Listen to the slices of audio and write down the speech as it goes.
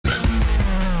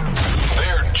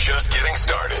just getting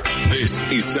started. This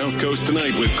is South Coast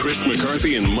Tonight with Chris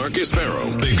McCarthy and Marcus Farrow.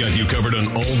 They've got you covered on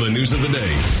all the news of the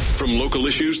day, from local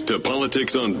issues to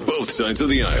politics on both sides of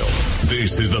the aisle.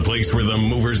 This is the place where the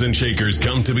movers and shakers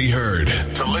come to be heard,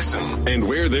 to listen, and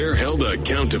where they're held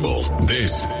accountable.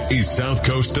 This is South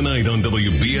Coast Tonight on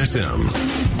WBSM.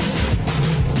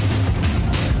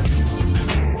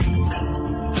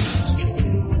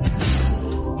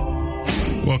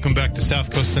 Welcome back to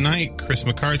South Coast Tonight. Chris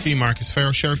McCarthy, Marcus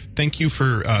Farrow. Sheriff, thank you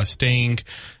for staying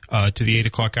to the 8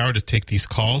 o'clock hour to take these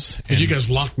calls. And you guys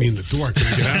locked me in the door. Can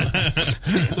I get out?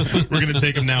 We're going to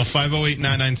take them now.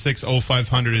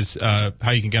 508-996-0500 is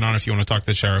how you can get on if you want to talk to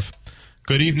the Sheriff.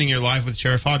 Good evening. You're live with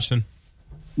Sheriff Hodgson.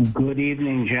 Good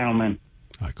evening, gentlemen.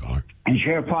 Hi, caller. And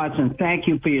Sheriff Hodgson, thank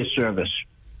you for your service.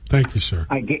 Thank you, sir.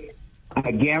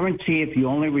 I guarantee if you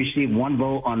only receive one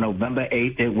vote on November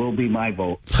 8th, it will be my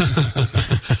vote.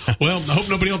 Well, I hope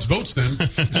nobody else votes then.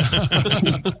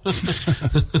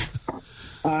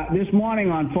 This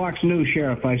morning on Fox News,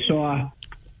 Sheriff, I saw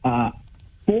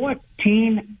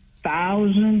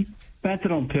 14,000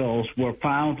 fentanyl pills were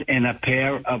found in a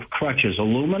pair of crutches,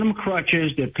 aluminum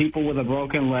crutches that people with a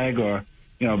broken leg or,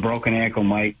 broken ankle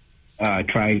might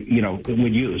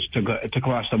would use to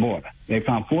cross the border. They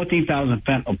found 14,000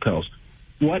 fentanyl pills.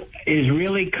 What is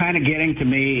really kind of getting to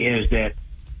me is that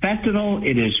fentanyl,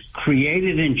 it is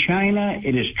created in China,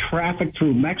 it is trafficked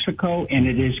through Mexico, and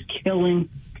it is killing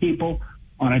people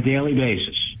on a daily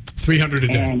basis. 300 a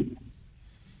day. And,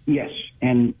 yes,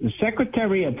 and the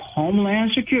Secretary of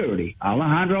Homeland Security,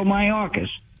 Alejandro Mayorkas,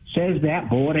 says that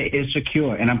border is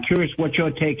secure. And I'm curious what your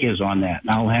take is on that,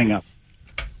 and I'll hang up.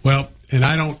 Well, and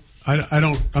I'm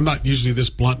not usually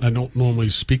this blunt, and I don't normally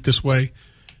speak this way.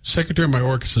 Secretary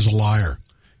Mayorkas is a liar.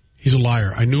 He's a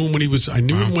liar. I knew him when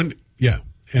yeah.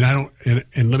 And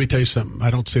and let me tell you something. I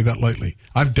don't say that lightly.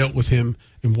 I've dealt with him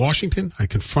in Washington. I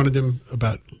confronted him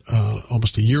about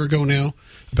almost a year ago now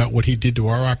about what he did to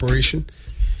our operation,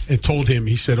 and told him.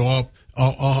 He said, "Oh,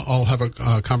 I'll have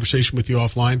a conversation with you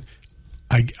offline."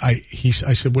 I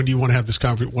said, "When do you want to have this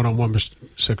conversation one-on-one, Mr.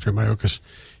 Secretary Mayorkas?"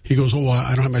 He goes, "Oh,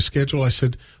 I don't have my schedule." I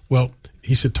said, "Well,"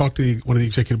 he said, "talk to one of the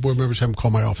executive board members. Have him call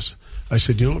my office." I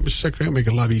said, "You know what, Mr. Secretary, I'll make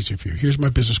it a lot easier for you. Here's my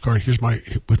business card.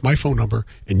 With my phone number,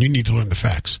 and you need to learn the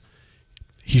facts."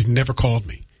 He's never called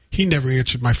me. He never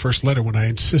answered my first letter when I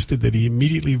insisted that he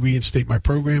immediately reinstate my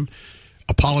program,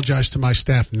 apologize to my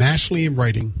staff nationally in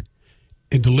writing,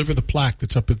 and deliver the plaque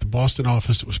that's up at the Boston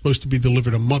office that was supposed to be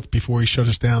delivered a month before he shut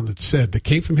us down that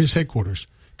came from his headquarters,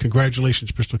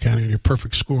 "Congratulations, Bristol County, on your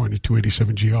perfect score on your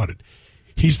 287G audit."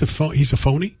 He's a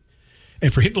phony.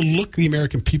 And for him to look the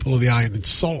American people in the eye and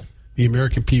insult the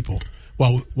American people,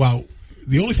 while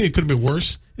the only thing that could have been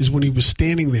worse is when he was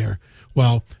standing there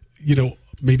while,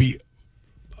 maybe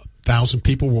 1,000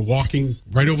 people were walking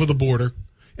right over the border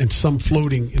and some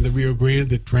floating in the Rio Grande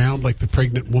that drowned, like the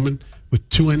pregnant woman with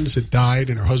twins that died,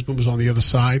 and her husband was on the other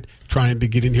side trying to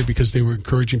get in here because they were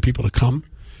encouraging people to come.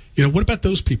 What about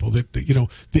those people and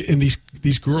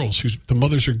these girls whose the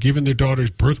mothers are giving their daughters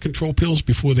birth control pills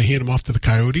before they hand them off to the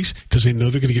coyotes because they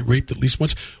know they're going to get raped at least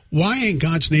once? Why in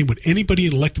God's name would anybody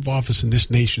in elective office in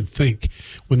this nation think,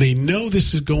 when they know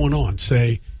this is going on,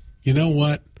 say, "You know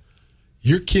what?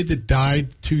 Your kid that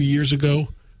died 2 years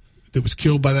ago, that was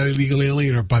killed by that illegal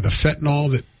alien or by the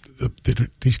fentanyl that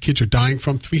these kids are dying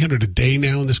from, 300 a day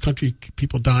now in this country,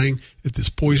 people dying at this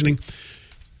poisoning."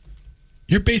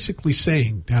 You're basically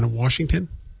saying down in Washington,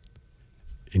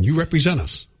 and you represent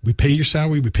us, we pay your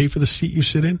salary, we pay for the seat you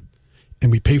sit in,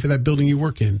 and we pay for that building you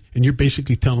work in, and you're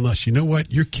basically telling us, you know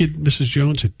what, your kid, Mrs.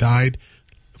 Jones, that died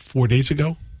 4 days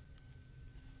ago,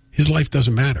 his life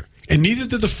doesn't matter. And neither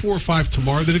do the 4 or 5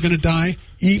 tomorrow that are going to die,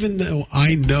 even though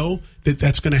I know that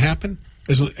that's going to happen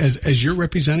as your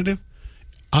representative.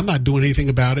 I'm not doing anything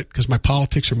about it because my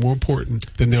politics are more important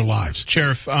than their lives.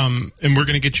 Sheriff, and we're going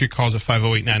to get your calls at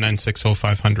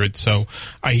 508-996-0500. So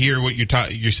I hear what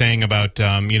you're saying about,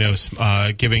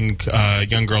 giving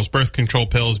young girls birth control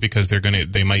pills because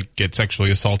they might get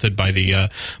sexually assaulted by the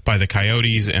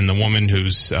coyotes, and the woman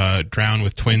who's drowned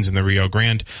with twins in the Rio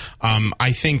Grande.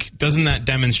 I think, doesn't that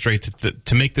demonstrate that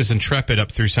to make this intrepid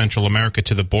up through Central America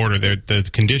to the border, the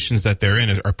conditions that they're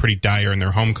in are pretty dire in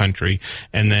their home country,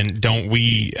 and then don't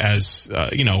we, as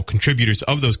contributors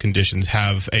of those conditions,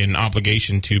 have an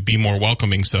obligation to be more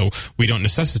welcoming so we don't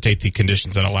necessitate the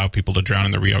conditions that allow people to drown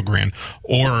in the Rio Grande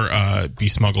or be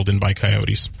smuggled in by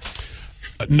coyotes?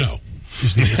 No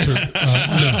is the answer.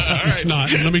 No, it's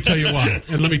not. And let me tell you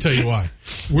why.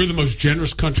 We're the most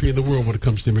generous country in the world when it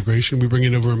comes to immigration. We bring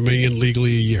in over 1 million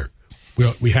legally a year.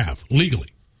 We have legally.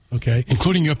 Okay,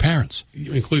 including your parents,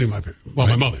 including my parents. Well,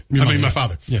 right. My mother. My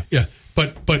father. Yeah.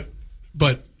 But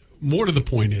more to the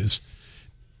point is,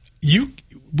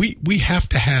 we have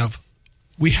to have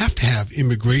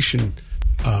immigration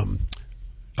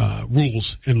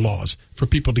rules and laws for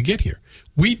people to get here.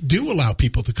 We do allow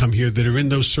people to come here that are in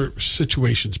those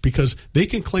situations because they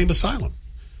can claim asylum.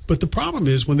 But the problem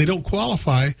is when they don't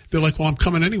qualify, they're like, well, I'm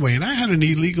coming anyway. And I had an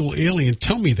illegal alien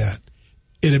tell me that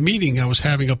at a meeting I was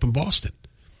having up in Boston.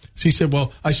 So he said,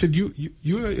 well, I said,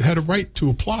 you had a right to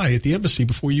apply at the embassy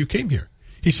before you came here.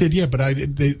 He said, yeah, but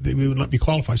they wouldn't let me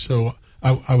qualify, so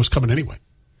I was coming anyway.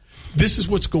 This is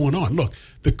what's going on. Look,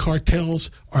 the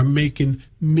cartels are making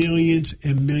millions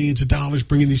and millions of dollars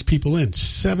bringing these people in.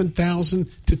 $7,000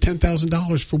 to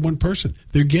 $10,000 for one person.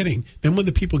 They're getting. Then when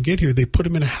the people get here, they put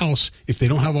them in a house if they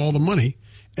don't have all the money,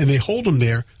 and they hold them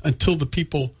there until the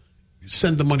people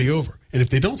send the money over. And if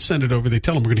they don't send it over, they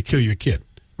tell them, we're going to kill your kid,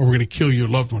 or we're going to kill your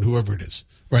loved one, whoever it is,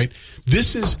 right?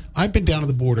 I've been down to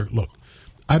the border. Look,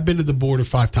 I've been to the border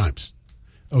 5 times,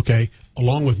 okay,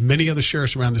 along with many other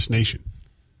sheriffs around this nation.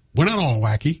 We're not all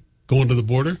wacky going to the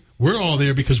border. We're all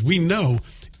there because we know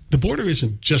the border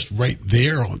isn't just right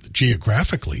there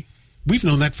geographically. We've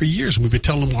known that for years, and we've been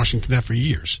telling Washington that for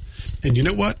years. And you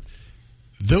know what?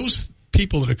 Those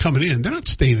people that are coming in, they're not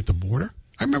staying at the border.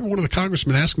 I remember one of the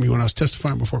congressmen asking me when I was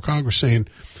testifying before Congress saying,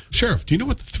 Sheriff, do you know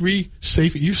what the 3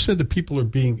 safe... You said that people are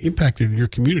being impacted in your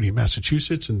community in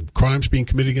Massachusetts and crimes being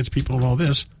committed against people and all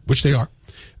this, which they are.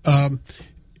 Do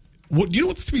you know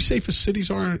what the 3 safest cities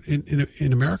are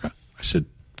in America? I said,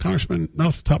 Congressman, not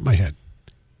off the top of my head.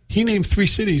 He named 3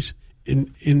 cities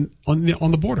on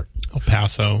the border. El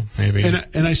Paso, maybe.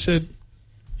 And I said,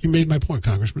 you made my point,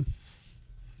 Congressman.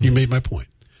 You made my point.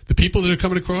 The people that are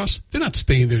coming across, they're not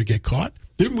staying there to get caught.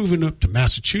 They're moving up to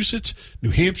Massachusetts,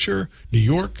 New Hampshire, New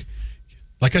York.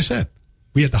 Like I said,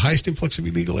 we had the highest influx of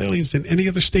illegal aliens than any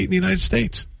other state in the United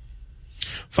States.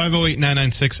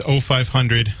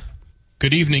 508-996-0500.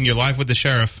 Good evening. You're live with the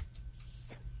sheriff.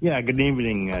 Yeah, good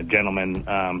evening, gentlemen.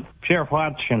 Sheriff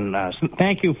Hodgson,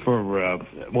 thank you for,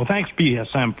 thanks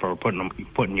BSM for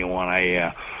putting you on.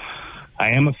 I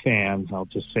am a fan, I'll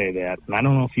just say that. And I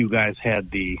don't know if you guys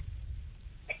had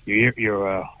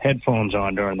your headphones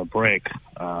on during the break.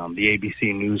 The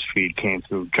ABC News feed came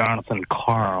through. Jonathan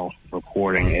Karl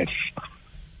reporting. If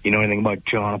you know anything about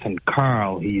Jonathan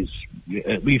Karl, he's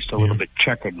at least a little bit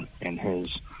checkered in his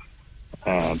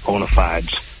bona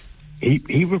fides.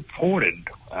 He reported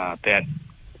that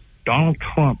Donald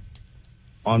Trump,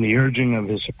 on the urging of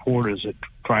his supporters, had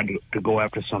tried to go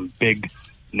after some big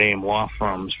name law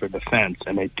firms for defense,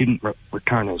 and they didn't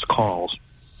return his calls.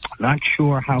 Not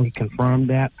sure how he confirmed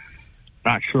that.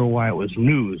 Not sure why it was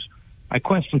news. My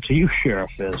question to you,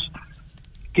 Sheriff, is,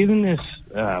 given this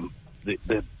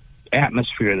the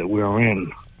atmosphere that we're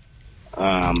in,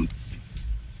 how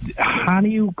do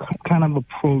you kind of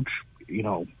approach,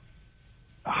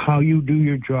 how you do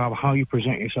your job, how you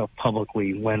present yourself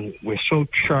publicly when we're so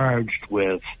charged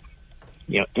with,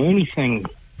 anything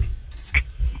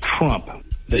Trump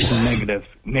that's negative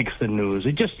makes the news.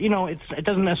 It just, it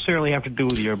doesn't necessarily have to do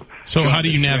with your... So how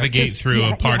do you navigate through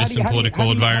a partisan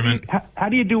political environment? How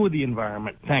do you do with the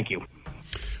environment? Thank you.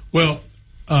 Well,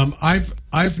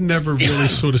 I've never really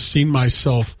sort of seen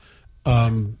myself,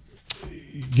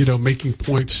 making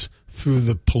points through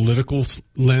the political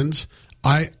lens.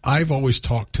 I've always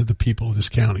talked to the people of this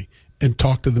county and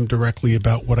talked to them directly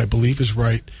about what I believe is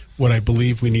right, what I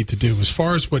believe we need to do. As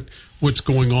far as what's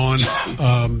going on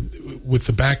with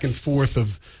the back and forth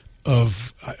of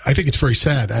I think it's very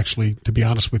sad, actually, to be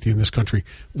honest with you, in this country.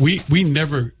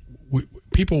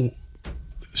 People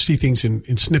see things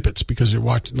in snippets because they're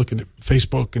looking at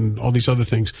Facebook and all these other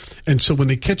things. And so when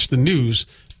they catch the news,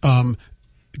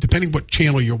 depending what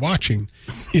channel you're watching,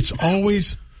 it's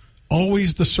always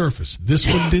the surface. This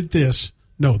one did this.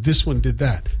 No, this one did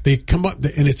that. They come up,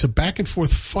 and it's a back and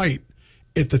forth fight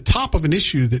at the top of an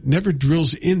issue that never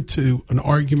drills into an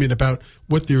argument about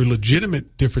what their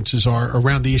legitimate differences are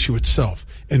around the issue itself,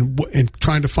 and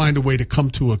trying to find a way to come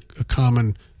to a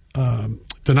common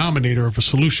denominator of a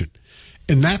solution.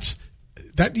 And it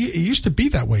used to be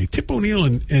that way. Tip O'Neill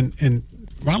and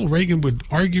Ronald Reagan would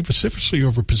argue vociferously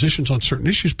over positions on certain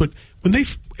issues, but when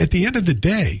at the end of the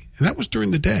day, and that was during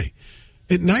the day,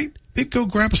 at night, they'd go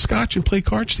grab a scotch and play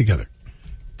cards together.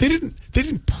 They didn't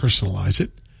personalize it.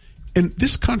 In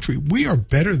this country, we are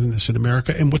better than this in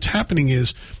America. And what's happening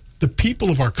is the people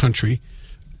of our country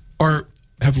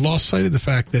have lost sight of the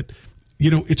fact that,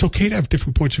 it's okay to have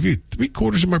different points of view.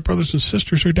 3/4 of my brothers and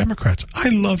sisters are Democrats. I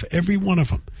love every one of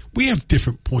them. We have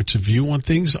different points of view on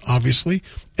things, obviously,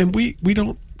 and we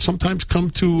don't sometimes come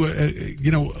to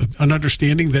an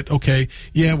understanding that, okay,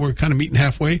 yeah, we're kind of meeting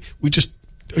halfway. We just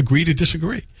agree to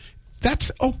disagree.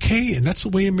 That's okay, and that's the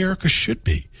way America should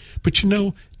be. But,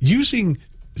 using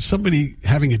somebody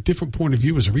having a different point of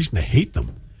view as a reason to hate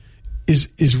them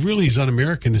is really as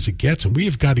un-American as it gets, and we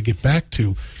have got to get back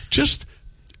to just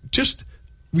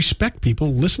respect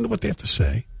people, listen to what they have to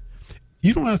say.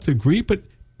 You don't have to agree, but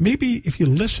maybe if you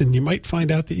listen, you might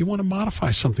find out that you want to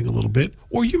modify something a little bit,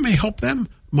 or you may help them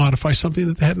modify something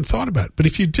that they hadn't thought about. But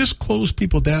if you just close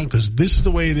people down because this is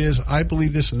the way it is, I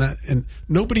believe this and that, and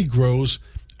nobody grows,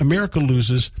 America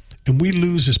loses, and we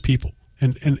lose as people.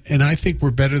 And I think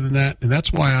we're better than that, and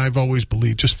that's why I've always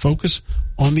believed just focus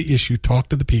on the issue, talk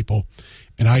to the people,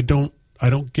 and I don't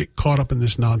get caught up in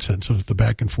this nonsense of the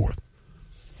back and forth.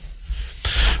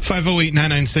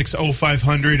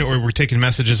 508-996-0500, or we're taking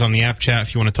messages on the app chat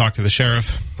if you want to talk to the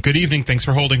sheriff. Good evening. Thanks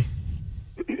for holding.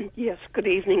 Yes, good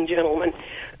evening, gentlemen.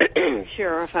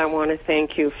 Sheriff, I want to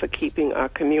thank you for keeping our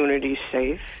community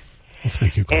safe. Well,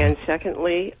 thank you, Carl. And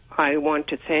secondly, I want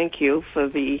to thank you for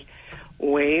the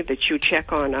way that you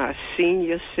check on our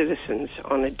senior citizens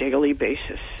on a daily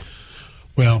basis.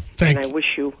 Well, and I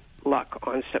wish you luck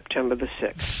on September the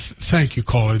 6th. Thank you,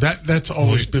 caller. That's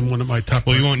always been one of my top.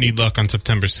 Well, you won't need luck on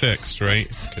September 6th, right?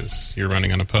 Because you're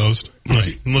running unopposed.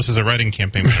 Unless it's a writing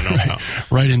campaign we don't know about.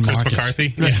 Right in Chris Marcus.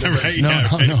 McCarthy? Right. Yeah, right.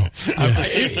 No.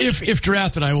 If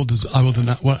drafted, I will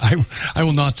not. Well, I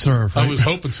will not serve. Right? I was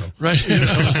hoping so. Right.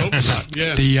 I was hoping not.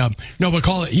 Yeah. But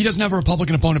call it. He doesn't have a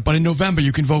Republican opponent, but in November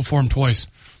you can vote for him twice.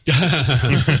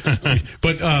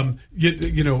 But and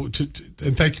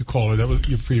thank you, caller. That was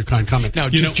for your kind comment. Now,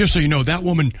 just so you know, that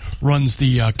woman runs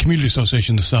the community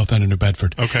association in the South End of New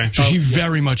Bedford. Okay, so she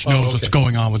very much knows what's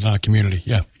going on within our community.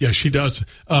 Yeah, she does.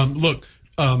 Look,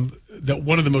 that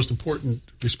one of the most important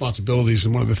responsibilities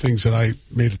and one of the things that I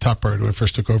made a top priority when I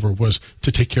first took over was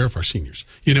to take care of our seniors.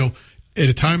 At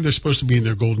a time they're supposed to be in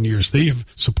their golden years, they have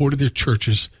supported their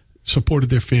churches, supported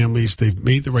their families, they've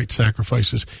made the right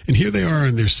sacrifices, and here they are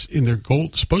in their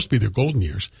supposed to be their golden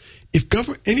years. If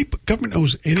any government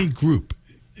owes any group,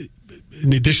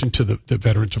 in addition to the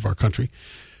veterans of our country,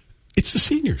 it's the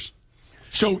seniors.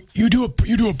 So you do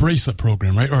a bracelet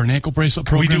program, right, or an ankle bracelet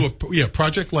program? We do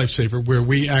Project Lifesaver, where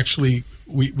we actually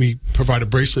we provide a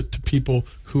bracelet to people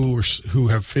who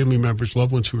have family members,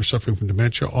 loved ones who are suffering from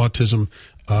dementia, autism,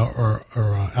 or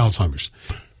Alzheimer's.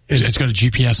 And it's got a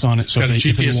GPS on it, so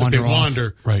if they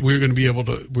wander, right. we're going to be able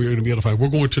to find. We're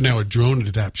going to now a drone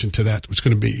adaptation to that, which is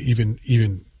going to be even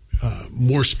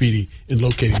more speedy in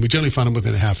locating. We generally find them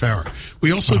within a half hour.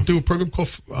 We also do a program called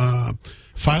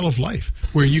File of Life,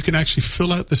 where you can actually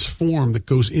fill out this form that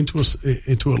goes into a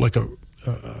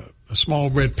small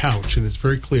red pouch, and it's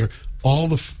very clear. All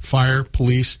the fire,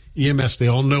 police, EMS, they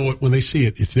all know it when they see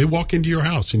it. If they walk into your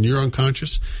house and you're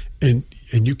unconscious and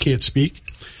you can't speak,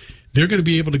 they're going to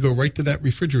be able to go right to that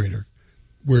refrigerator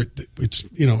where it's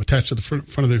attached to the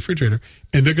front of the refrigerator,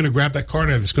 and they're going to grab that card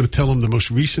out. It's going to tell them the most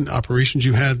recent operations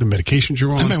you had, the medications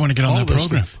you're on. I might want to get on that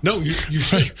program. No, you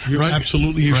should. Right.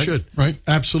 Absolutely, you should. Right.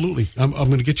 Absolutely. I'm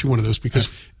going to get you one of those because,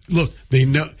 look, they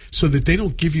know so that they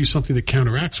don't give you something that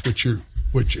counteracts and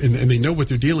they know what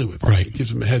they're dealing with. Right. It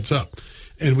gives them a heads up.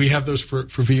 And we have those for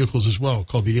vehicles as well,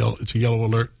 called it's a yellow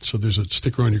alert. So there's a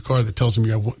sticker on your car that tells them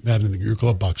you have that in your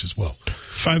glove box as well.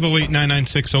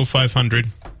 508-996-0500.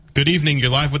 Good evening.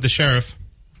 You're live with the sheriff.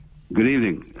 Good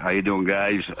evening. How you doing,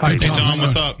 guys? Hi, Tom. Hey, Tom.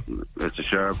 What's up? Mr.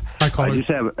 Sheriff. Hi, caller. I just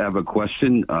have a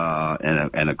question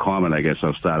and a comment, I guess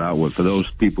I'll start out with. For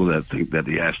those people that think that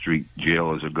the Ash Street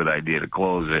Jail is a good idea to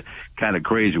close, it's kind of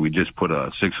crazy. We just put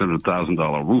a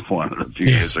 $600,000 roof on it a few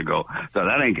years ago, so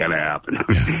that ain't going to happen.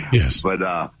 Yeah. Yes. But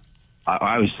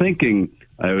I was thinking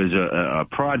there was a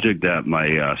project that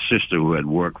my sister who had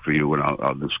worked for you, and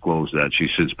I'll disclose that.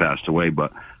 She's since passed away,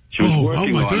 but she was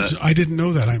working my on goodness. I didn't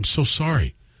know that. I'm so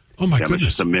sorry. Oh, my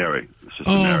goodness. Sister Mary.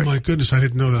 My goodness. I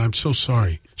didn't know that. I'm so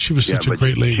sorry. She was such a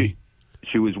great lady.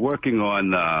 She was working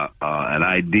on an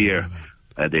idea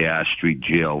at the Ash Street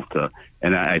Jail.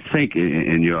 And I think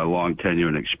in your long tenure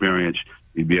and experience,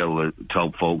 you'd be able to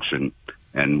tell folks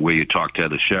and where you talk to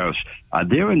other sheriffs, are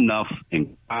there enough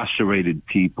incarcerated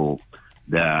people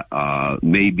that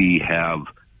maybe have,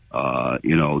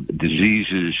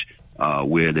 diseases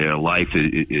where their life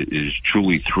is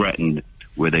truly threatened,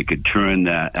 where they could turn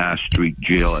that Ash Street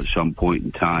Jail at some point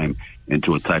in time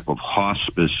into a type of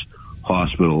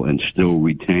hospital and still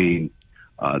retain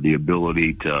the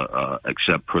ability to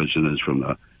accept prisoners from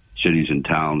the cities and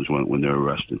towns when they're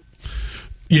arrested?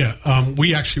 Yeah,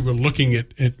 we actually were looking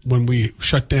at when we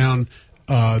shut down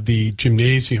the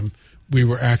gymnasium. We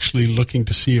were actually looking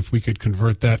to see if we could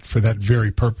convert that for that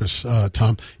very purpose,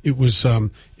 Tom. It was a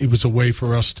way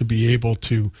for us to be able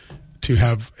to to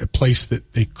have a place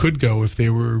that they could go if they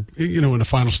were, in the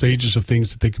final stages of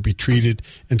things, that they could be treated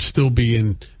and still be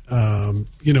in,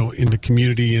 in the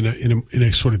community in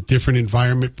a sort of different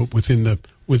environment, but within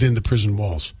the prison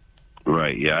walls.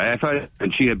 Right. Yeah. I thought,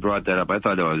 and she had brought that up. I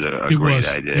thought it was a great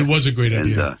idea. It was a great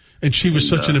idea, and she was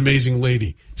such an amazing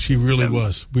lady. She really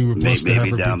was. We were blessed to have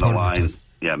her be part of it.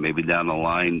 Yeah, maybe down the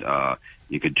line,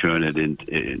 you could turn it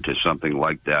into something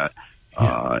like that,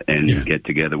 and get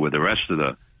together with the rest of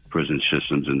the prison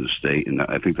systems in the state. And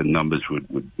I think the numbers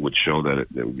would show that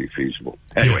it would be feasible.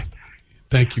 Anyway. Yeah.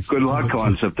 Thank you. Good luck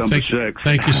on September 6th.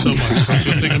 Thank you so much. Thanks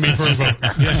for thinking of me for a vote.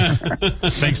 Yeah.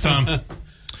 Thanks, Tom.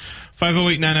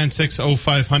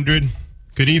 508-996-0500.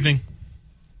 Good evening.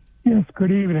 Yes,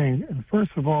 good evening. And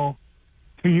first of all,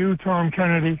 to you, Tom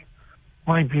Kennedy,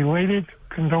 my belated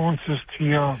condolences to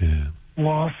your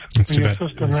loss of your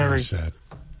sister Mary. Sad.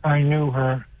 I knew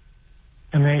her,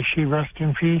 and may she rest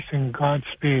in peace and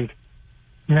Godspeed.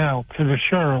 Now, to the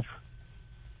sheriff.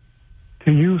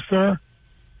 To you, sir.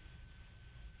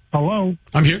 Hello?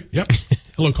 I'm here. Yep.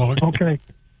 Hello, caller. Okay.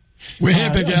 We're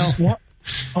here, Big Al.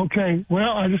 Okay.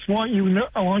 Well, I just want you to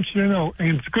know,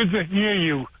 and it's good to hear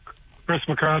you, Chris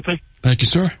McCarthy. Thank you,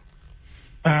 sir.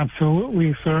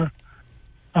 Absolutely, sir.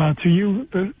 To you,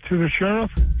 to the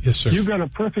sheriff. Yes, sir. You got a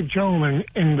perfect gentleman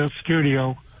in the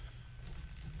studio.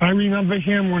 I remember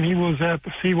him when he was at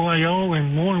the CYO,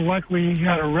 and more than likely he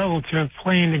had a relative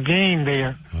playing the game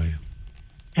there. Oh, yeah.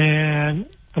 And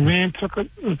the man took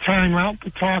the time out to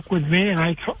talk with me, and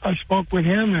I spoke with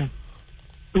him, and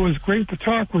it was great to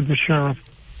talk with the sheriff.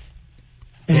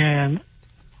 And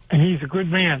he's a good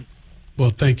man. Well,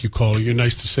 thank you, caller. You're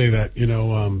nice to say that.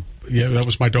 That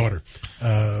was my daughter.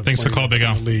 Thanks for the call, Big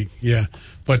Al. League. Yeah.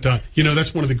 But,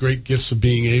 that's one of the great gifts of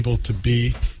being able to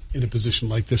be in a position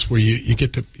like this where you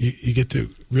get to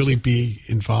really be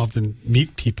involved and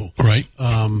meet people. Right.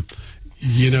 I've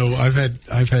had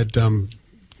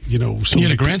you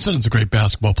had a grandson that's a great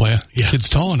basketball player. Yeah. Kid's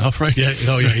tall enough, right? Yeah.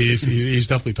 Oh, yeah. He's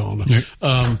definitely tall enough. Yeah.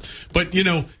 But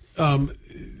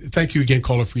thank you again,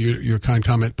 caller, for your kind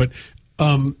comment. But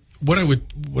what I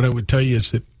would tell you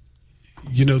is that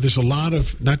there's a lot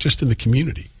of, not just in the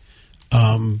community,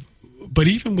 but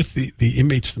even with the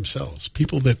inmates themselves,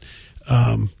 people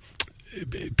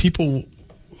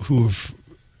who have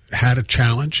had a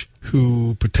challenge,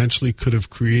 who potentially could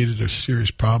have created a serious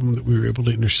problem that we were able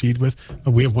to intercede with.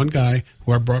 We have one guy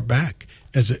who I brought back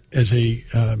as a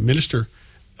minister.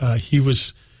 He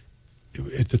was,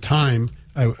 at the time,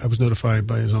 I was notified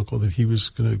by his uncle that he was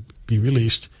going to be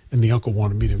released, and the uncle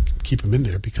wanted me to keep him in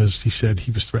there because he said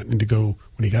he was threatening to go,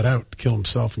 when he got out, to kill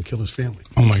himself and kill his family.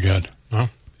 Oh, my God. Huh?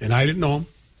 And I didn't know him.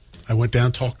 I went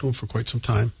down, talked to him for quite some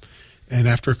time, and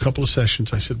after a couple of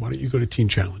sessions, I said, why don't you go to Teen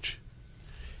Challenge?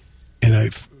 And I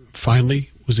finally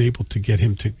was able to get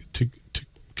him to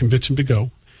convince him to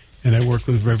go, and I worked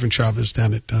with Reverend Chavez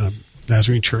down at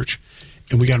Nazarene Church,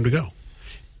 and we got him to go.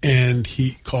 And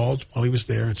he called while he was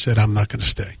there and said, I'm not going to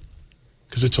stay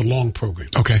because it's a long program.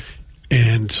 Okay.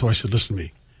 And so I said, listen to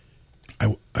me.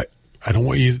 I don't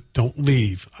want you, don't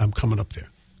leave. I'm coming up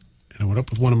there. And I went up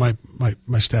with one of my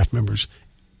staff members,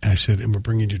 and I said, and we're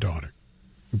bringing your daughter.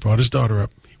 We brought his daughter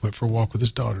up. He went for a walk with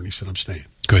his daughter, and he said, I'm staying.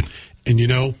 Good. And,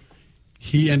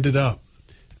 he ended up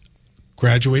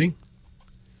graduating.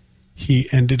 He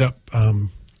ended up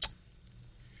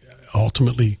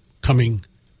ultimately coming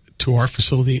to our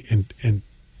facility and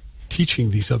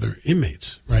teaching these other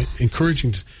inmates, right?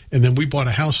 Encouraging. And then we bought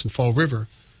a house in Fall River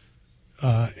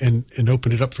and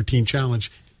opened it up for Teen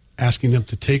Challenge, asking them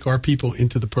to take our people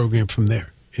into the program from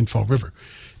there in Fall River.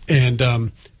 And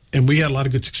we had a lot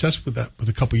of good success with that with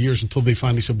a couple of years until they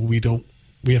finally said, well,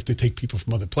 we have to take people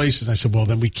from other places. I said, well,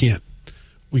 then we can't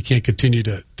continue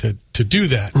to do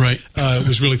that. Right. It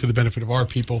was really for the benefit of our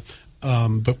people.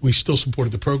 But we still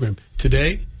supported the program.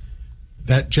 Today,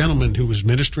 that gentleman who was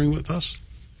ministering with us,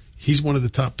 he's one of the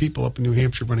top people up in New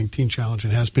Hampshire running Teen Challenge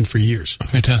and has been for years.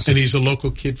 Fantastic. And he's a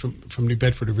local kid from New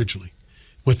Bedford originally.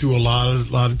 Went through a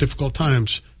lot of difficult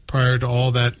times prior to all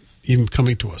that even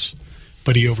coming to us.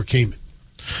 But he overcame it.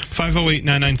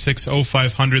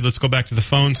 508-996-0500. Let's go back to the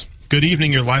phones. Good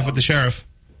evening. You're live with the sheriff.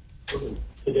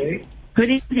 Today? Good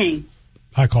evening.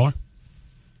 Hi, caller.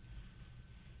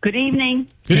 Good evening.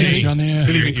 Good Hey, evening. you're on the air.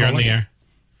 Good evening, You're on caller. the air.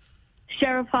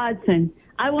 Sheriff Hodgson,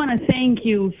 I want to thank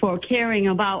you for caring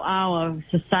about our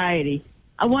society.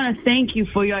 I want to thank you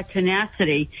for your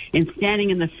tenacity in standing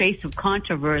in the face of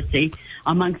controversy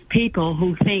amongst people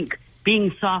who think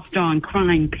being soft on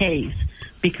crime pays,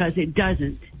 because it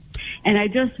doesn't. And I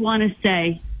just want to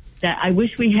say that I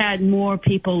wish we had more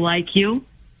people like you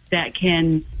that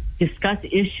can discuss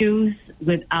issues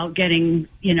without getting,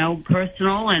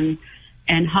 personal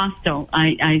and hostile.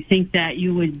 I think that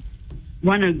you would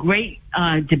run a great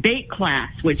debate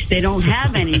class, which they don't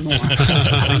have anymore.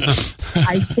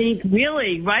 I think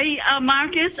really, right,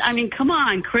 Marcus? I mean, come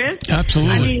on, Chris.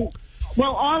 Absolutely. I mean,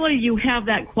 well, all of you have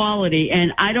that quality,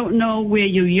 and I don't know where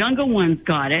you younger ones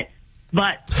got it,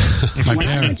 but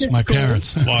my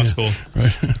parents, law school.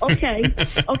 Right. Okay,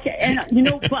 and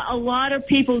but a lot of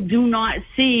people do not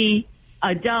see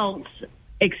adults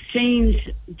exchange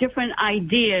different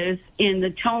ideas in the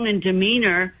tone and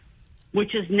demeanor,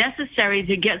 which is necessary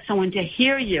to get someone to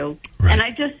hear you. Right. And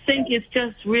I just think it's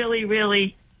just really,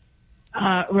 really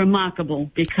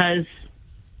remarkable because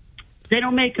they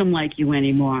don't make them like you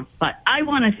anymore. But I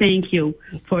want to thank you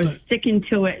for sticking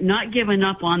to it, not giving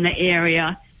up on the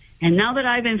area. And now that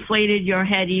I've inflated your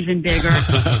head even bigger,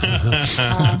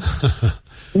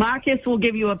 Marcus will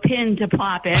give you a pin to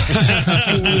pop it.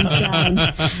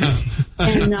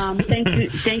 And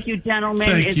thank you, gentlemen.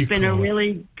 It's been a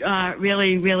really,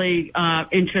 really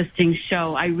interesting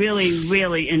show. I really,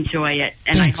 really enjoy it,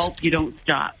 and Thanks. I hope you don't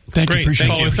stop. Thank you.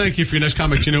 Appreciate you. Thank you for your nice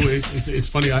comments. It's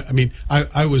funny. I mean,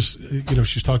 I was,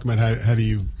 she's talking about how do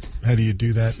you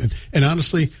do that, and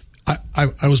honestly,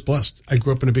 I was blessed. I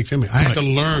grew up in a big family. I had to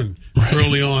learn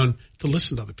early on to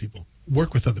listen to other people,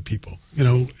 work with other people,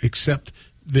 accept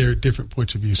their different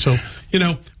points of view. So,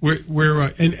 we're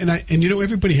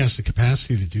everybody has the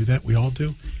capacity to do that. We all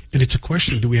do. And it's a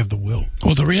question, do we have the will?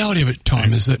 Well, the reality of it,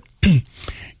 Tom, is that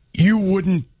you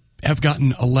wouldn't have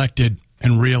gotten elected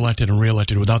and reelected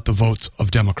without the votes of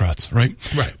Democrats, right?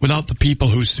 Right. Without the people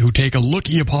who take a look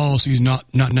at your policies,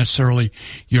 not necessarily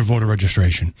your voter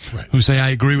registration, right. Who say, I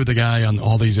agree with the guy on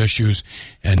all these issues,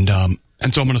 and so I'm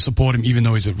going to support him even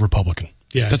though he's a Republican.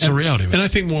 Yeah, that's the reality of it. And I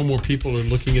think more and more people are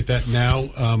looking at that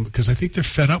now because I think they're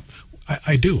fed up.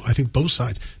 I do. I think both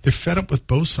sides. They're fed up with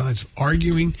both sides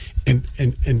arguing and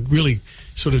really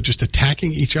sort of just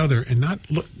attacking each other and not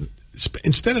look.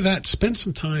 Instead of that, spend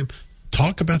some time.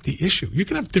 Talk about the issue. You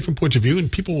can have different points of view, and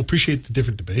people will appreciate the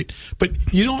different debate. But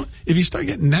you don't. If you start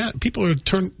getting that, people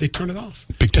turn it off,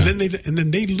 big time. and then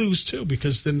they lose too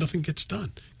because then nothing gets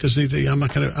done because they say I'm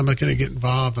not gonna get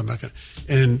involved. I'm not gonna.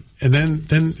 And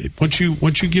then once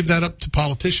you give that up to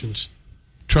politicians,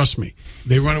 trust me,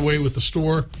 they run away with the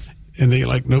store, and they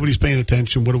like nobody's paying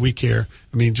attention. What do we care?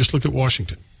 I mean, just look at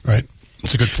Washington, right?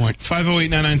 That's a good point.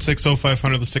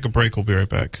 508-996-0500. Let's take a break. We'll be right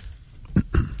back.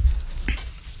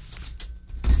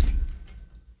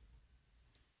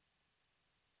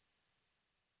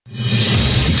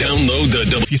 Download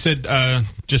the... You said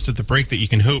just at the break that you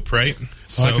can hoop, right?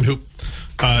 So, I can hoop.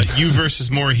 You versus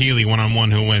Maura Healey,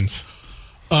 one-on-one, who wins?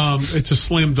 It's a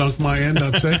slam dunk my end,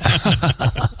 I'd say.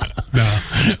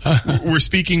 No. We're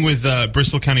speaking with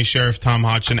Bristol County Sheriff Tom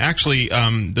Hodgson. Actually,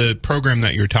 the program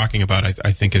that you're talking about,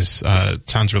 I think,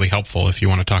 sounds really helpful if you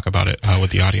want to talk about it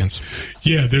with the audience.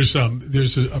 Yeah, there's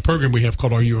a program we have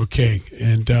called Are You Okay?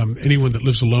 And anyone that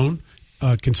lives alone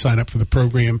can sign up for the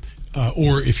program.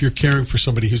 Or if you're caring for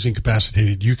somebody who's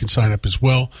incapacitated, you can sign up as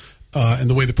well. And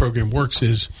the way the program works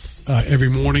is every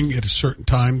morning at a certain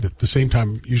time, at the same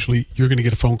time, usually you're going to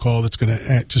get a phone call that's going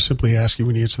to just simply ask you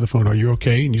when you answer the phone, are you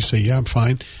okay? And you say, yeah, I'm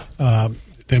fine.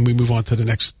 Then we move on to the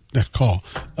next call.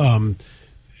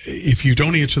 If you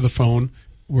don't answer the phone,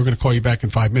 we're going to call you back in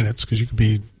 5 minutes because you could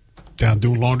be down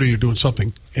doing laundry or doing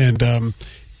something. And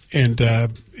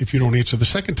if you don't answer the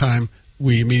second time,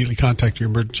 we immediately contact your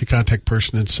emergency contact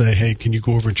person and say, hey, can you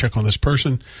go over and check on this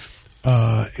person?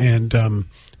 And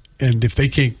if they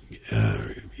can't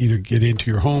either get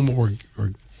into your home or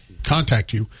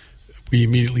contact you, we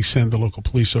immediately send the local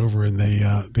police over, and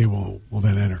they will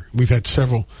then enter. We've had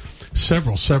several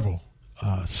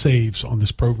saves on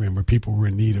this program where people were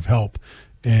in need of help,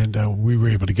 and we were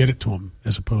able to get it to them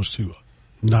as opposed to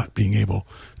not being able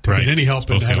to get any help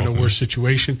and having a worse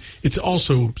situation. It's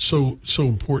also so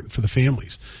important for the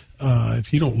families.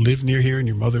 If you don't live near here and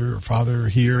your mother or father are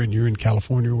here and you're in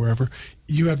California or wherever,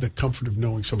 you have the comfort of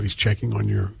knowing somebody's checking on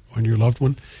your loved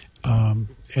one.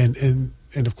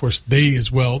 And of course, they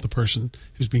as well, the person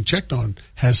who's being checked on,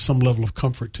 has some level of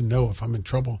comfort to know if I'm in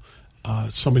trouble,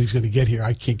 somebody's going to get here.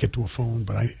 I can't get to a phone,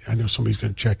 but I know somebody's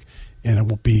going to check, and I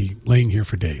won't be laying here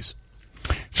for days.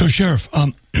 So, Sheriff,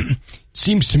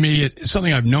 seems to me it's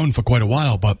something I've known for quite a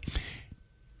while, but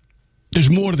there's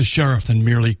more to the sheriff than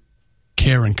merely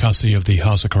care and custody of the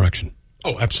House of Correction.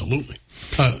 Oh, absolutely.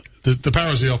 The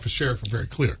powers of the office sheriff are very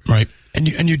clear. Right. And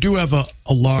you do have a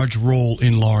large role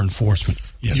in law enforcement.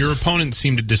 Yes. Your opponents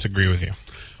seem to disagree with you.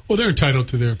 Well, they're entitled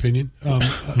to their opinion. I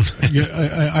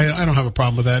don't have a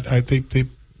problem with that. I think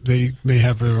they may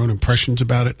have their own impressions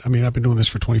about it. I mean, I've been doing this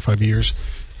for 25 years.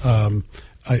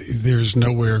 There's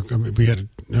nowhere. I mean, we had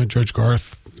Judge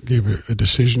Garth gave a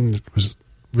decision that was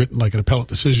written like an appellate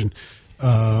decision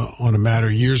on a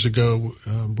matter years ago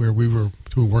where we were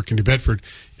doing work in New Bedford,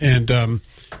 and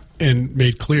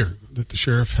made clear that the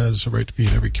sheriff has a right to be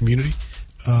in every community.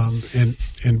 And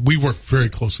we work very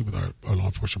closely with our law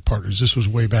enforcement partners. This was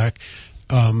way back,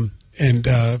 and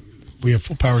we have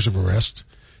full powers of arrest.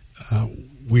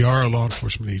 We are a law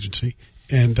enforcement agency,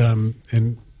 and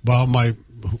while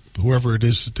whoever it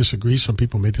is disagrees, some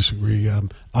people may disagree.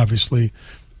 Obviously,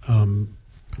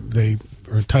 they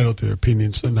are entitled to their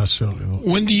opinions, not necessarily.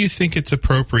 When do you think it's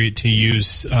appropriate to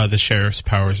use the sheriff's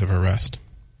powers of arrest?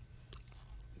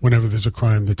 Whenever there's a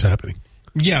crime that's happening.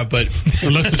 Yeah, but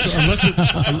unless it's a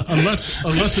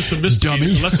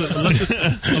misdemeanor,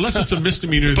 unless it's a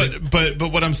misdemeanor.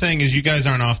 But what I'm saying is, you guys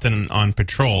aren't often on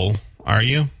patrol, are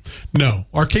you? No,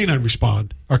 our canine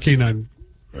respond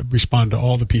to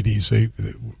all the PDs they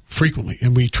frequently,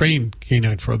 and we train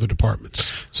canine for other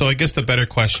departments. So I guess the better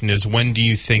question is, when do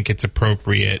you think it's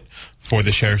appropriate for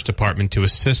the sheriff's department to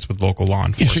assist with local law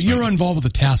enforcement? Yeah, so you're involved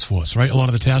with the task force, right? A lot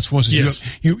of the task forces. Yes.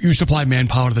 You supply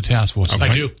manpower to the task force. Okay.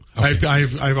 Right? I do. Okay. I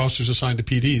have officers assigned to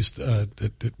PDs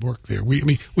that work there.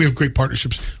 We have great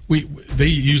partnerships. They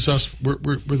use us. We're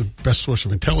the best source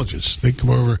of intelligence. They come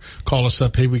over, call us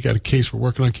up. Hey, we got a case we're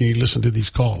working on. Can you listen to these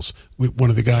calls? One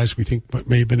of the guys we think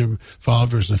may have been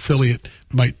involved or is an affiliate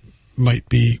might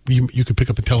be. You could pick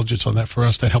up intelligence on that for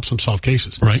us. That helps them solve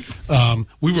cases. Right.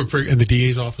 We work in the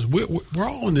DA's office. We're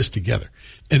all in this together,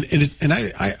 and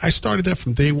I started that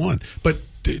from day one. But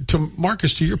to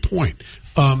Marcus, to your point,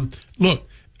 look.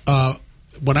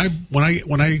 When I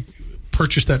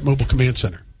purchased that mobile command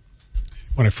center,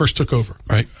 when I first took over,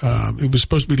 right, it was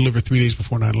supposed to be delivered 3 days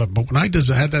before 9/11. But when I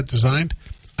had that designed,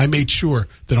 I made sure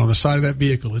that on the side of that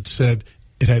vehicle it said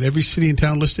it had every city and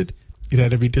town listed, it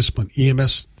had every discipline: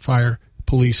 EMS, fire,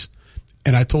 police,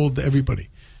 and I told everybody.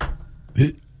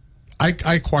 I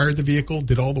acquired the vehicle,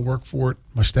 did all the work for it,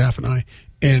 my staff and I,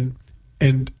 and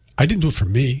I didn't do it for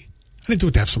me. I didn't do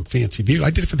it to have some fancy vehicle. I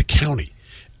did it for the county.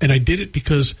 And I did it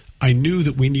because I knew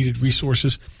that we needed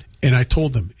resources, and I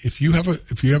told them, if you have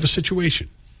a situation,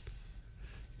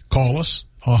 call us.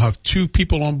 I'll have 2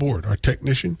 people on board, our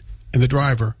technician and the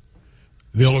driver.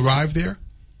 They'll arrive there.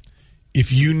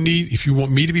 If you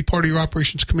want me to be part of your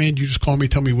operations command, you just call me,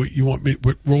 tell me what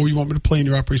role you want me to play in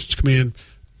your operations command.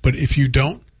 But if you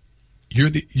don't,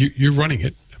 you're running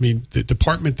it. I mean, the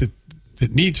department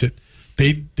that needs it,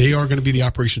 they are going to be the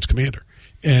operations commander.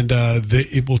 And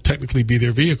it will technically be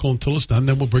their vehicle until it's done.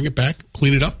 Then we'll bring it back,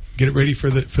 clean it up, get it ready for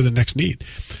the next need.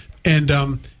 And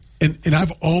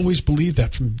I've always believed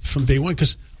that from day one,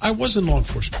 because I was in law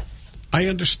enforcement. I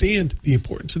understand the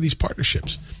importance of these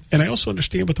partnerships, and I also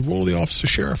understand what the role of the officer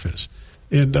sheriff is.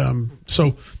 And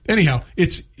so anyhow,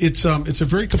 it's a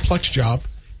very complex job.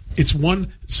 It's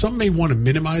one some may want to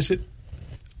minimize it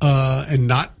and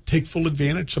not take full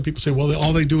advantage. Some people say, well,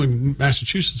 all they do in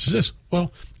Massachusetts is this.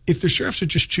 Well, if the sheriffs would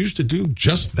just choose to do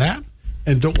just that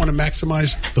and don't want to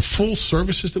maximize the full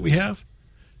services that we have,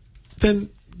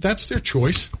 then that's their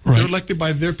choice. Right. They're elected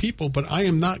by their people, but I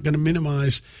am not going to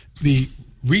minimize the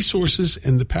resources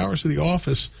and the powers of the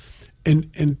office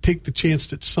and take the chance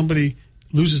that somebody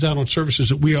loses out on services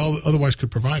that we all otherwise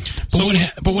could provide.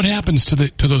 But what happens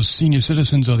to those senior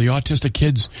citizens or the autistic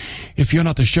kids if you're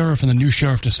not the sheriff and the new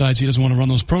sheriff decides he doesn't want to run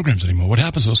those programs anymore? What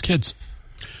happens to those kids?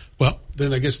 Well,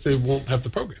 then I guess they won't have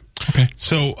the program. Okay.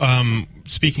 So,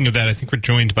 speaking of that, I think we're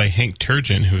joined by Hank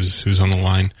Turgeon, who's on the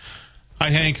line.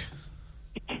 Hi, Hank.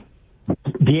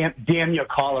 Damn your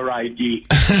caller ID.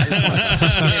 I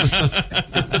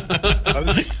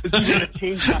was going to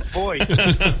change my voice.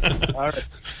 All right.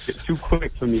 It's too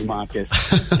quick for me, Marcus.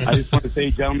 I just want to say,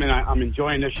 gentlemen, I'm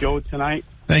enjoying the show tonight.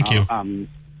 Thank you.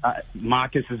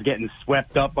 Marcus is getting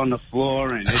swept up on the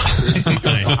floor, and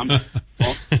I'm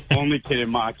only kidding,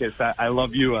 Marcus. I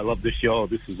love you. I love the show.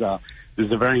 This is a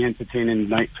very entertaining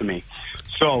night for me.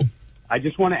 So I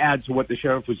just want to add to what the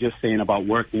sheriff was just saying about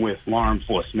working with law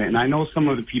enforcement. And I know some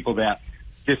of the people that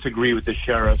disagree with the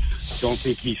sheriff don't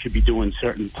think he should be doing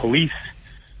certain police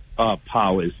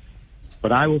powers.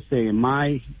 But I will say in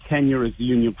my tenure as the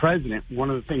union president, one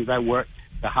of the things I worked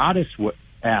the hardest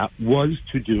at was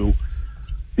to do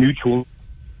mutual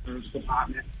service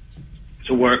department,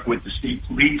 to work with the state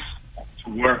police,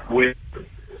 to work with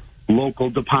local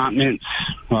departments.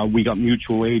 We got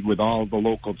mutual aid with all the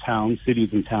local towns, cities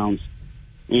and towns.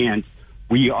 And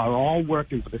we are all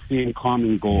working for the same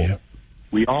common goal. Yep.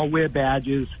 We all wear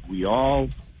badges. We all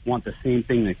want the same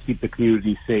thing, to keep the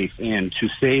community safe. And to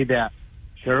say that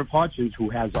Sheriff Hodgson, who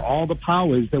has all the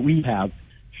powers that we have,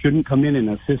 shouldn't come in and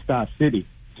assist our city,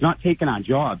 He's not taking our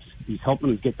jobs. He's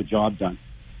helping us get the job done.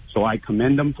 So I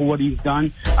commend him for what he's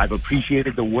done. I've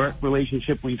appreciated the work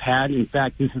relationship we've had. In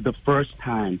fact, this is the first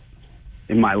time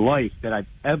in my life that I've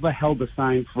ever held a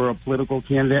sign for a political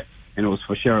candidate, and it was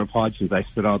for Sheriff Hodgson. I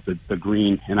stood out the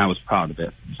green, and I was proud of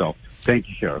it. So thank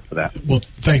you, Sheriff, for that. Well,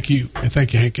 thank you,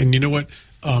 Hank. And you know what?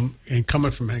 And coming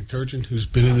from Hank Turgeon, who's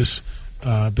been in this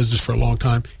business for a long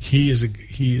time, he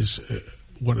is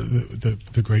one of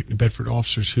the great New Bedford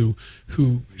officers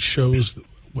who shows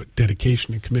what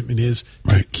dedication and commitment is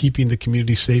to keeping the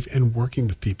community safe and working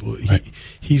with people. Right.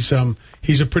 He's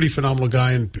a pretty phenomenal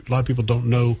guy, and a lot of people don't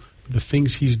know the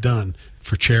things he's done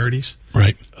for charities,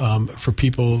 right? For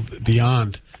people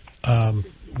beyond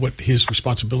what his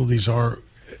responsibilities are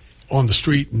on the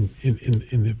street and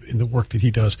in the work that he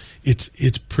does.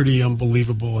 It's pretty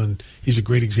unbelievable, and he's a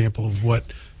great example of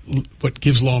what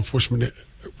gives law enforcement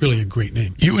really a great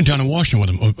name. You went down to Washington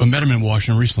with him. I met him in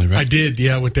Washington recently, right? I did.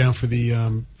 Yeah, I went down for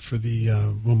the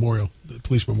memorial, the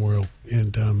police memorial,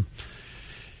 and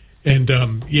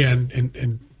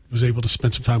was able to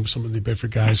spend some time with some of the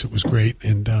Bedford guys. It was great,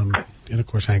 and of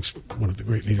course Hank's one of the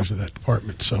great leaders of that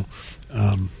department. So,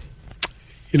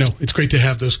 it's great to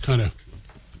have those kind of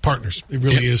partners. It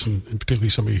really is, and particularly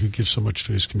somebody who gives so much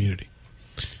to his community.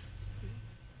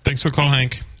 Thanks for the call,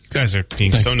 Hank. You guys are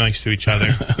being so nice to each other.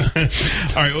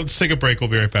 All right, let's take a break. We'll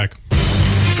be right back.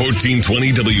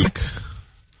 1420 W.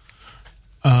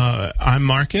 I'm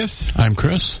Marcus. I'm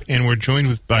Chris. And we're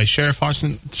joined by Sheriff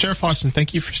Hodgson. Sheriff Hodgson,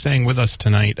 thank you for staying with us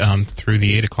tonight through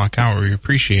the 8 o'clock hour. We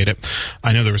appreciate it.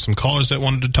 I know there were some callers that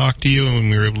wanted to talk to you, and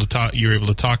you were able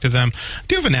to talk to them. I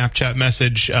do have an app chat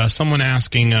message. Someone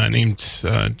asking, named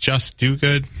Just Do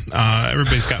Good.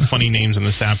 Everybody's got funny names in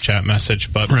this app chat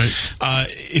message, but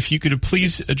if you could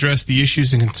please address the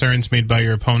issues and concerns made by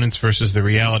your opponents versus the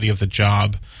reality of the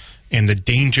job and the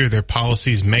danger their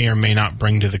policies may or may not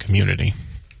bring to the community.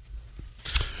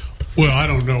 Well, I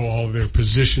don't know all of their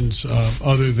positions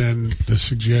other than the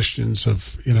suggestions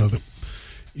of,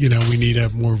 we need to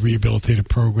have more rehabilitative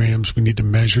programs. We need to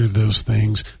measure those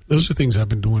things. Those are things I've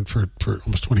been doing for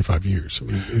almost 25 years. I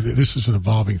mean, this is an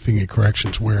evolving thing in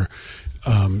corrections where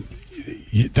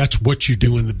that's what you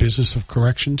do in the business of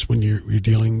corrections when you're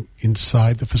dealing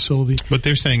inside the facility. But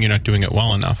they're saying you're not doing it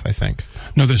well enough, I think.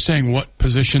 No, they're saying what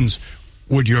positions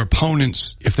would your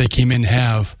opponents, if they came in,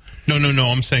 have? No.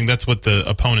 I'm saying that's what the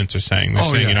opponents are saying. They're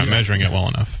saying you're not measuring it well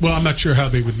enough. Well, I'm not sure how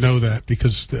they would know that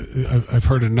because I've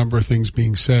heard a number of things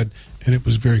being said, and it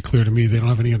was very clear to me they don't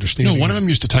have any understanding. No, one of them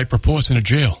used to type reports in a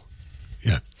jail.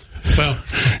 Yeah. Well,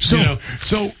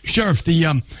 so Sheriff,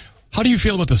 how do you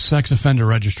feel about the sex offender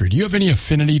registry? Do you have any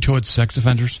affinity towards sex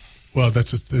offenders? Well,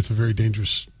 that's a very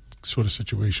dangerous sort of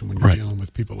situation when you're dealing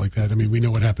with people like that. I mean, we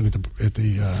know what happened at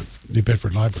the New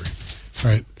Bedford Library,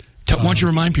 right? Why don't you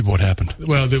remind people what happened?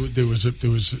 Well, there was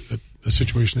a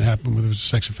situation that happened where there was a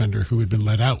sex offender who had been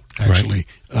let out actually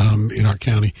in our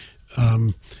county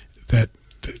that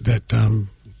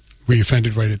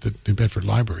reoffended right at the New Bedford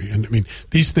Library. And I mean,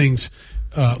 these things.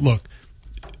 Look,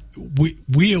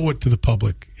 we owe it to the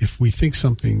public if we think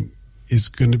something is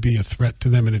going to be a threat to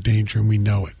them and a danger, and we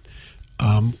know it.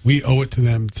 We owe it to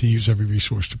them to use every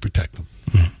resource to protect them.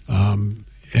 Mm-hmm.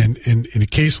 And in a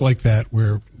case like that,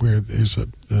 where there's a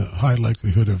high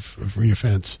likelihood of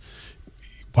reoffense,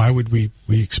 why would we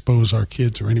expose our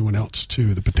kids or anyone else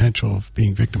to the potential of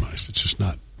being victimized? It's just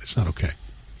not. It's not okay.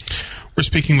 We're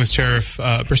speaking with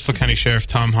Bristol County Sheriff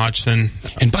Tom Hodgson.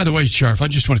 And by the way, Sheriff, I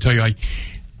just want to tell you,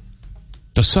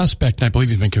 the suspect, and I believe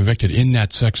he's been convicted in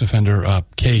that sex offender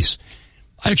case.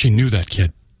 I actually knew that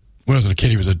kid. When I was a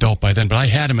kid, he was an adult by then, but I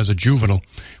had him as a juvenile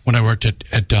when I worked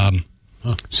at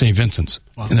St. Vincent's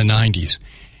in the 90s.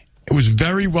 It was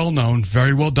very well known,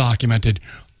 very well documented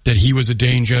that he was a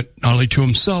danger not only to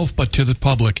himself but to the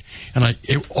public. And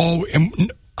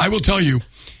I will tell you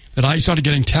that I started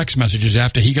getting text messages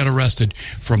after he got arrested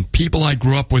from people I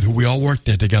grew up with who we all worked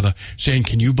there together saying,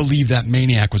 "Can you believe that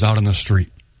maniac was out on the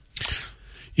street?"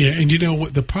 Yeah, and you know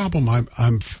what the problem I'm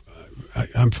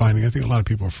finding, I think a lot of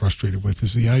people are frustrated with,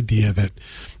 is the idea that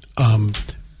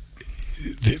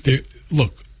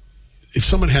look, if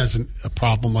someone has a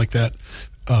problem like that,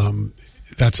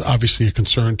 that's obviously a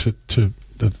concern to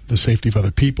the safety of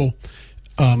other people.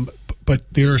 But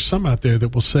there are some out there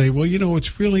that will say, well,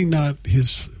 it's really not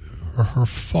his or her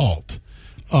fault.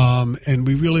 And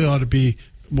we really ought to be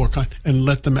more kind and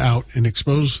let them out and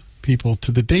expose people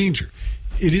to the danger.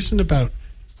 It isn't about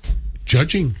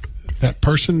judging that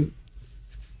person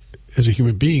as a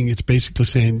human being. It's basically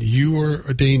saying you are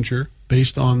a danger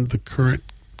based on the current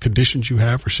conditions you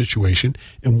have or situation,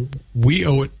 and we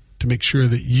owe it to make sure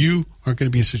that you aren't going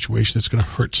to be in a situation that's going to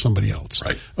hurt somebody else.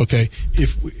 Right. Okay.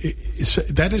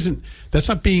 That's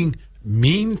not being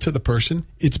mean to the person.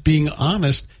 It's being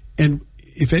honest, and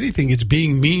if anything, it's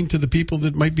being mean to the people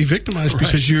that might be victimized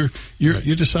because you're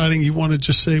deciding you want to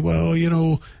just say, well,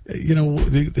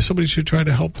 somebody should try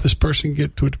to help this person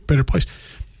get to a better place.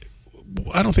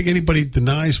 I don't think anybody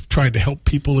denies trying to help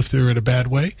people if they're in a bad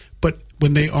way, but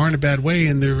when they are in a bad way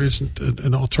and there isn't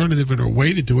an alternative or a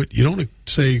way to do it, you don't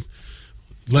say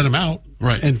let them out,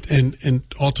 right? And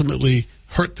ultimately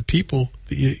hurt the people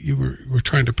that you were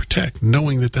trying to protect,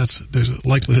 knowing that there's a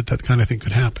likelihood that kind of thing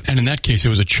could happen. And in that case, it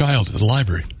was a child at the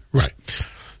library, right?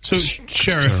 So,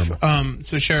 Sheriff,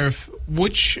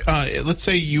 which let's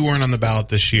say you weren't on the ballot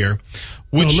this year.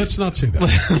 No, let's not say that.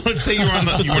 Let's say you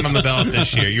weren't on the ballot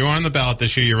this year. You were on the ballot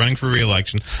this year. You're running for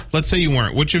re-election. Let's say you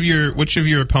weren't. Which of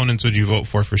your opponents would you vote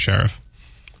for sheriff?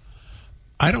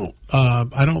 I don't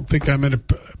think I'm in a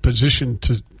position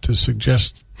to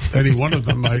suggest any one of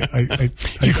them.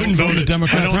 You couldn't vote a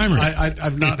Democrat primary.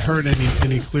 I've not heard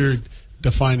any clear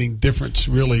defining difference,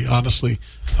 really, honestly.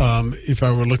 If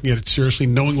I were looking at it seriously,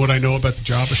 knowing what I know about the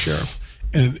job of sheriff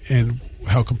and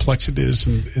how complex it is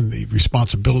and the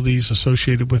responsibilities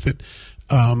associated with it,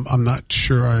 I'm not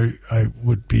sure I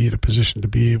would be in a position to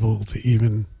be able to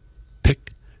even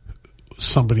pick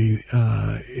somebody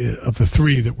of the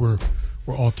three that were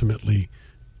ultimately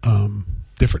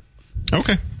different.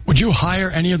 Okay. Would you hire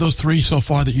any of those three so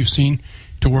far that you've seen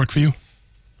to work for you?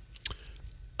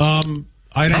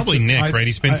 Probably Nick, right?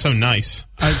 He's been so nice.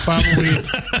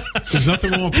 There's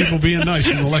nothing wrong with people being nice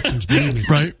in elections, believe me.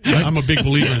 Right. I'm a big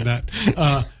believer in that.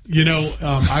 I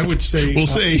would say we'll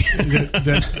see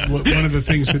that one of the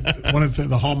things one of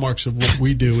the hallmarks of what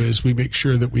we do is we make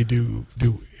sure that we do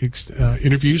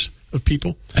interviews of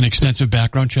people, an extensive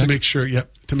background check to make sure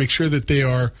that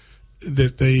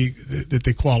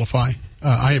they qualify.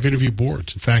 I have interview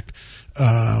boards. In fact,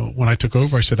 when I took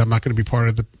over, I said I'm not going to be part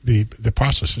of the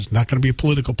process. It's not going to be a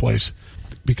political place,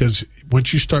 because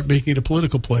once you start making it a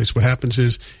political place, what happens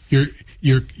is you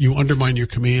undermine your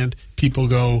command. People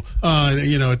go,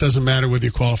 it doesn't matter whether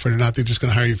you're qualified or not. They're just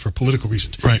going to hire you for political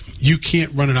reasons. Right. You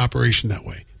can't run an operation that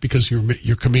way, because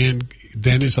your command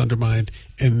then is undermined,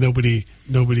 and nobody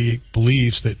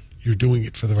believes that you're doing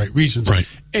it for the right reasons. Right.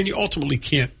 And you ultimately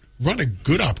can't run a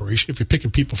good operation if you're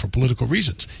picking people for political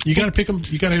reasons. You got to pick them.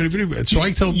 You got to interview. And so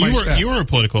I told my staff, you were a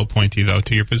political appointee though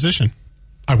to your position.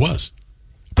 I was,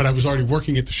 but I was already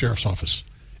working at the sheriff's office,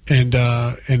 and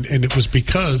it was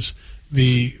because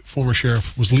the former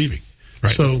sheriff was leaving.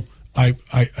 Right. So I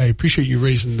appreciate you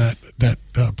raising that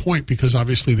point, because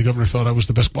obviously the governor thought I was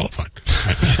the best qualified.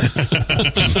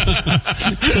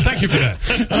 So thank you for that.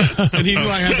 And he knew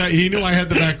I had that. He knew I had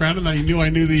the background, and he knew I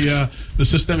knew the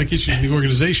systemic issues in the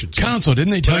organization. So, Counsel,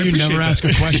 didn't they tell you never ask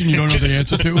a question you don't know the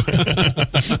answer to?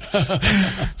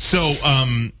 So,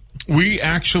 we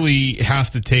actually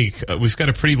have to take. We've got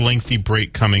a pretty lengthy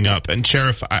break coming up, and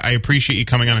Sheriff, I appreciate you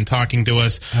coming on and talking to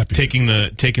us, taking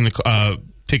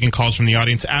calls from the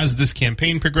audience. As this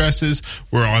campaign progresses,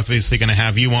 we're obviously going to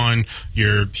have you on,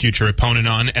 your future opponent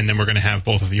on, and then we're going to have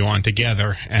both of you on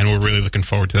together, and we're really looking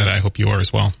forward to that. I hope you are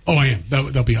as well. Oh, I am.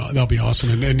 That'll be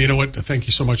awesome. And you know what? Thank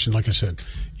you so much. And like I said,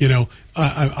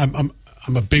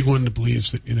 I'm a big one that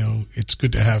believes that it's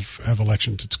good to have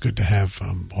elections. It's good to have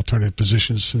alternative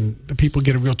positions, and the people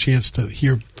get a real chance to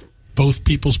hear both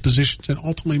people's positions and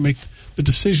ultimately make the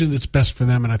decision that's best for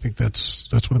them. And I think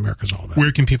that's what America's all about.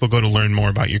 Where can people go to learn more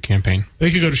about your campaign? They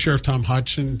can go to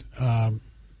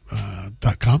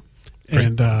SheriffTomHodgson.com,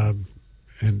 and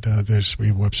there's we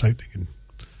have a website. They can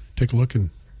take a look and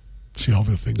see all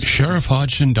the things.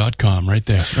 SheriffHodgson.com, right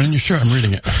there. Right in your shirt. I'm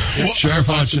reading it.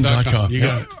 SheriffHodgson.com. You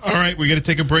got it. All right, we got to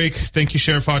take a break. Thank you,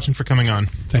 Sheriff Hodgson, for coming on.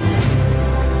 Thank you.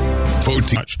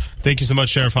 Thank you so much,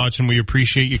 Sheriff Hodgson. We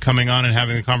appreciate you coming on and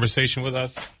having the conversation with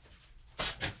us.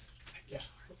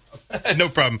 No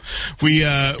problem. We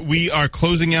are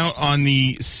closing out on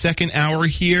the second hour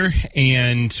here,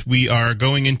 and we are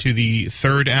going into the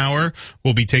third hour.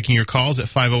 We'll be taking your calls at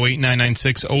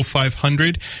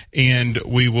 508-996-0500, and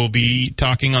we will be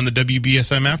talking on the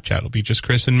WBSM app chat. It'll be just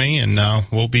Chris and me, and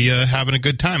we'll be having a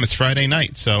good time. It's Friday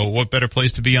night, so what better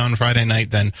place to be on Friday night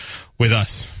than with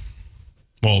us?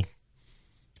 Well,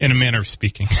 in a manner of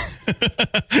speaking. All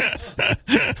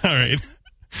right.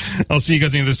 I'll see you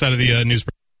guys on the other side of the news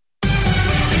break.